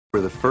We're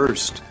the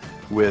first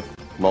with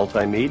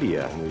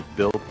multimedia, and we've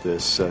built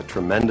this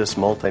tremendous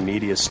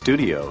multimedia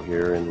studio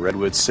here in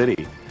Redwood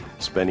City,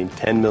 spending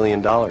 $10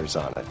 million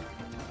on it.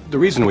 The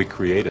reason we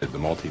created the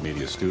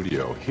Multimedia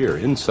Studio here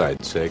inside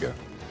Sega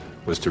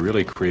was to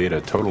really create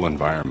a total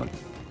environment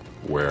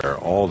where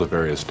all the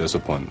various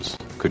disciplines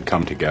could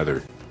come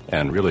together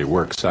and really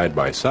work side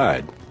by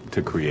side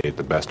to create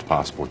the best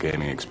possible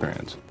gaming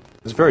experience.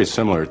 It's very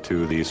similar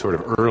to the sort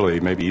of early,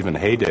 maybe even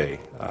heyday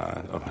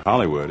of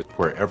Hollywood,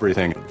 where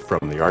everything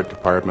from the art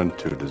department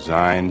to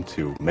design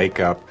to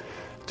makeup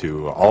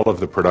to all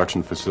of the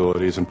production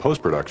facilities and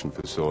post-production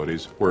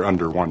facilities were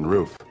under one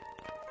roof.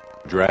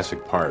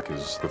 Jurassic Park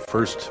is the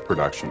first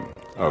production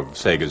of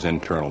Sega's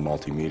internal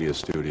multimedia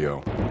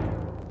studio.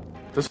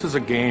 This is a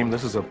game,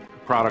 this is a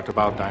product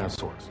about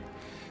dinosaurs.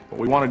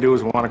 What we want to do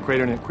is we want to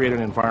create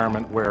an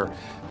environment where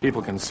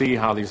people can see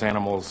how these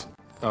animals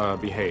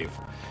behave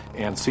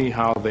and see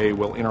how they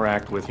will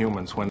interact with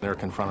humans when they're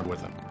confronted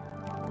with them.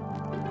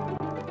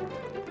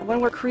 When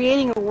we're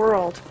creating a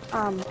world,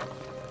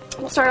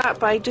 we'll start out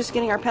by just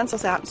getting our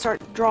pencils out and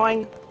start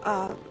drawing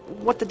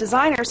what the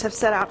designers have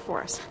set out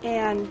for us.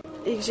 And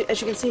as you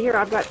can see here,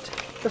 I've got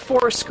the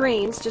 4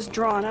 screens just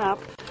drawn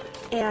up,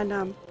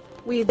 and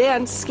we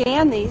then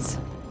scan these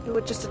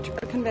with just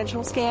a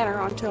conventional scanner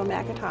onto a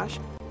Macintosh.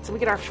 So we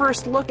get our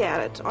first look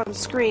at it on the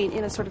screen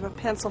in a sort of a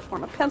pencil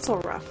form, a pencil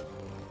rough.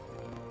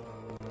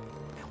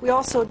 We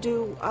also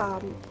do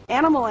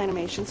animal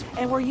animations,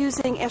 and we're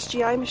using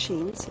SGI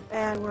machines,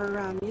 and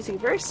we're using a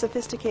very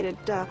sophisticated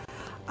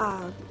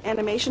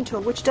animation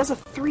tool, which does a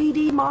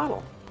 3D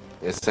model.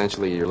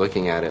 Essentially, you're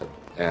looking at it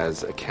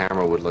as a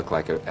camera would look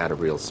like at a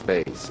real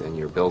space, and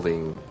you're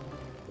building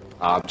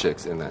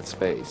objects in that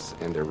space,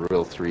 and they're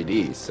real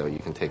 3D, so you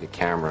can take a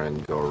camera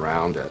and go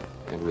around it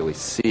and really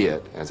see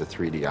it as a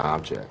 3D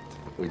object.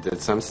 We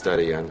did some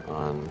study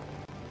on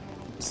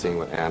seeing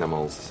what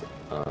animals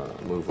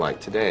move like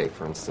today.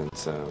 For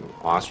instance,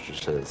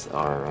 ostriches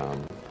are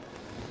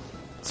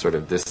sort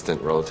of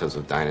distant relatives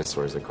of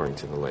dinosaurs, according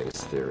to the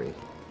latest theory.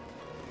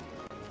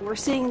 We're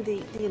seeing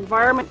the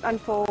environment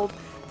unfold.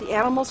 The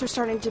animals are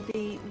starting to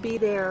be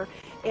there,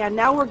 and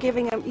now we're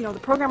giving them, the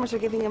programmers are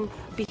giving them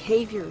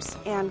behaviors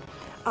and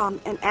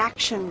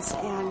actions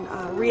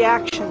and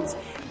reactions.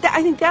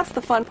 I think that's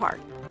the fun part.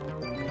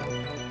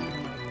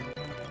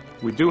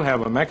 We do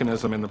have a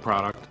mechanism in the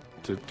product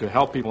to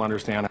help people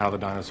understand how the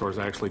dinosaurs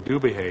actually do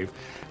behave.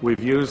 We've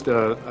used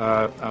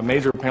a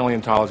major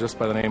paleontologist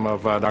by the name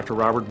of Dr.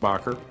 Robert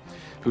Bacher,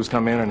 who's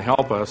come in and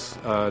help us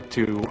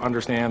to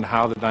understand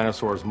how the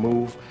dinosaurs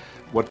move,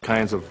 what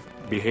kinds of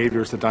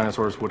behaviors the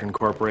dinosaurs would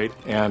incorporate.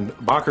 And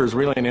Bacher is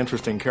really an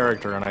interesting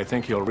character, and I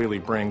think he'll really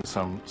bring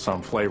some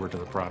flavor to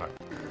the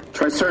product.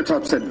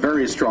 Triceratops had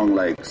very strong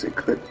legs. It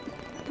could...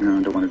 No,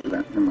 I don't want to do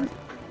that. Never mind.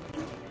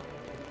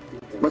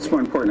 What's more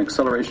important,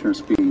 acceleration or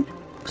speed?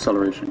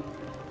 Acceleration.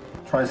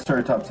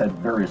 Triceratops had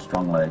very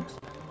strong legs.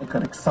 It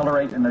could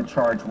accelerate in a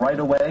charge right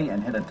away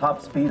and hit a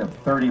top speed of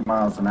 30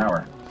 miles an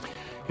hour.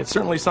 It's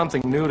certainly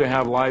something new to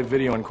have live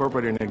video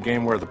incorporated in a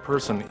game where the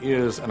person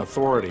is an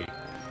authority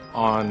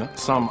on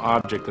some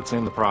object that's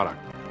in the product.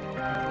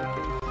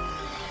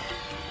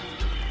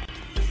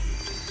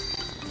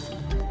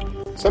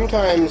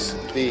 Sometimes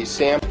the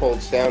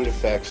sampled sound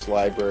effects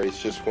libraries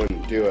just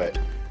wouldn't do it,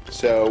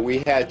 so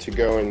we had to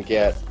go and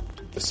get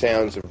the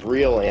sounds of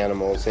real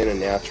animals in a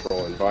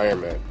natural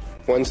environment.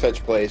 One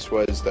such place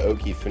was the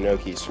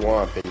Okefenokee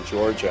Swamp in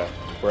Georgia,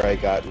 where I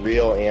got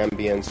real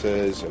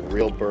ambiances and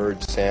real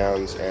bird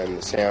sounds and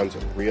the sounds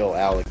of real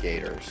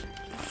alligators.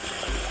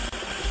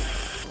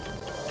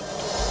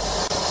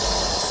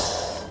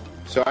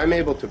 So I'm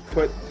able to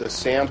put the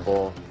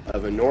sample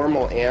of a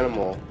normal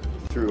animal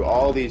through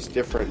all these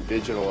different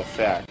digital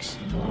effects.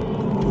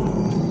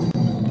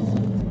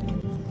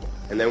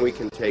 And then we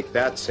can take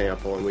that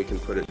sample and we can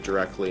put it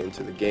directly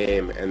into the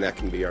game, and that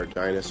can be our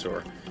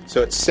dinosaur.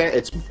 So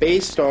it's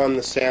based on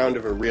the sound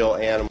of a real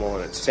animal,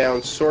 and it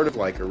sounds sort of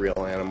like a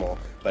real animal,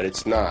 but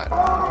it's not.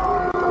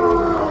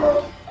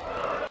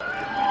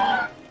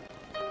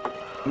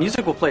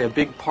 Music will play a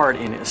big part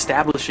in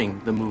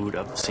establishing the mood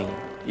of the scene.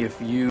 If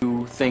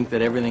you think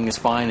that everything is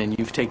fine and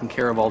you've taken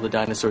care of all the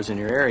dinosaurs in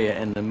your area,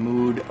 and the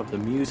mood of the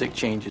music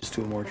changes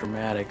to a more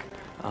dramatic,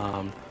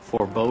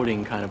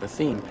 foreboding kind of a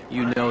theme,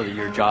 you know that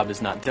your job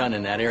is not done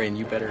in that area, and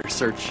you better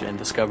search and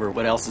discover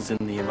what else is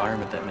in the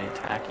environment that may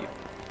attack you.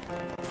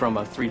 From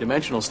a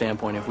three-dimensional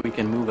standpoint, if we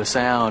can move a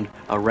sound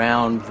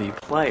around the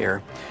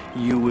player,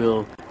 you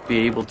will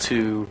be able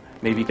to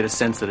maybe get a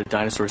sense that a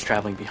dinosaur is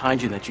traveling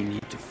behind you, and that you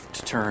need to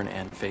turn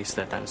and face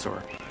that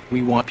dinosaur.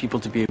 We want people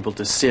to be able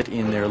to sit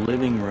in their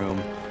living room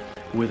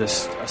with a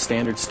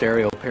standard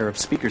stereo pair of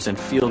speakers and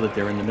feel that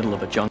they're in the middle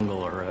of a jungle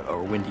or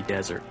a windy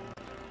desert.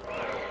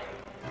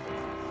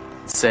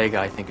 Sega,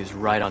 I think, is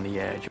right on the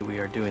edge. We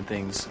are doing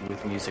things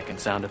with music and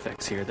sound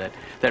effects here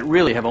that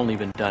really have only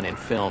been done in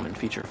film and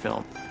feature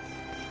film.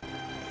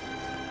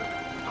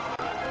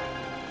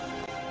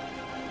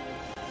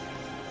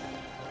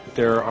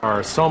 There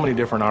are so many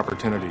different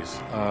opportunities,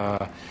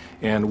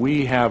 and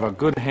we have a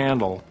good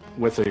handle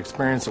with the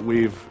experience that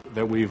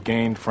we've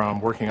gained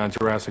from working on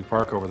Jurassic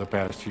Park over the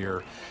past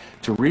year,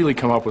 to really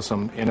come up with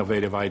some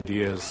innovative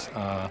ideas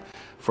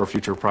for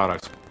future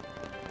products.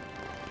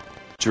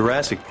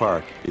 Jurassic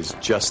Park is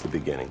just the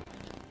beginning.